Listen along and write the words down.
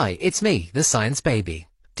Hi, it's me, the Science Baby.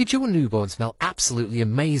 Did your newborn smell absolutely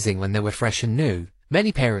amazing when they were fresh and new?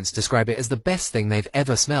 Many parents describe it as the best thing they've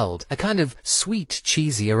ever smelled, a kind of sweet,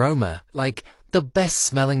 cheesy aroma, like the best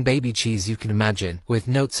smelling baby cheese you can imagine, with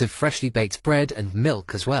notes of freshly baked bread and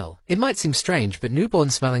milk as well. It might seem strange, but newborn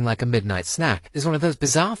smelling like a midnight snack is one of those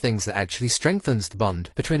bizarre things that actually strengthens the bond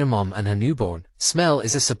between a mom and her newborn. Smell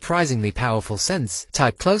is a surprisingly powerful sense,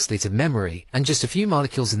 tied closely to memory, and just a few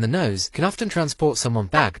molecules in the nose can often transport someone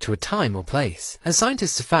back to a time or place. And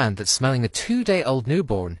scientists have found that smelling a 2-day-old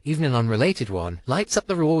newborn, even an unrelated one, lights up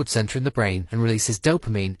the reward center in the brain and releases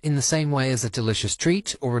dopamine in the same way as a delicious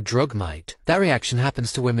treat or a drug might. That reaction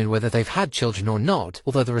happens to women whether they've had children or not,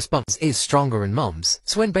 although the response is stronger in moms.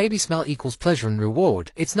 So when baby smell equals pleasure and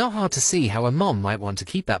reward, it's not hard to see how a mom might want to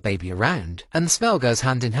keep that baby around. And the smell goes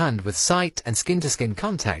hand in hand with sight and skin-to-skin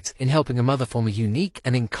contact in helping a mother form a unique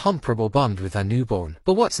and incomparable bond with her newborn.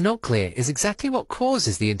 But what's not clear is exactly what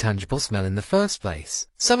causes the intangible smell in the first place.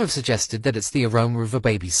 Some have suggested that it's the aroma of a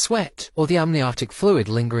baby's sweat, or the amniotic fluid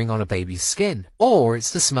lingering on a baby's skin, or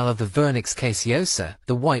it's the smell of the vernix caseosa,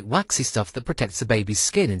 the white waxy stuff that protects the baby's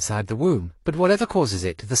skin inside the womb. But whatever causes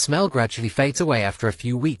it, the smell gradually fades away after a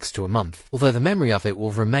few weeks to a month, although the memory of it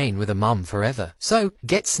will remain with a mom forever. So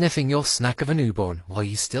get sniffing your snack of a newborn while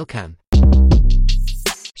you still can.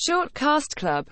 Short Cast Club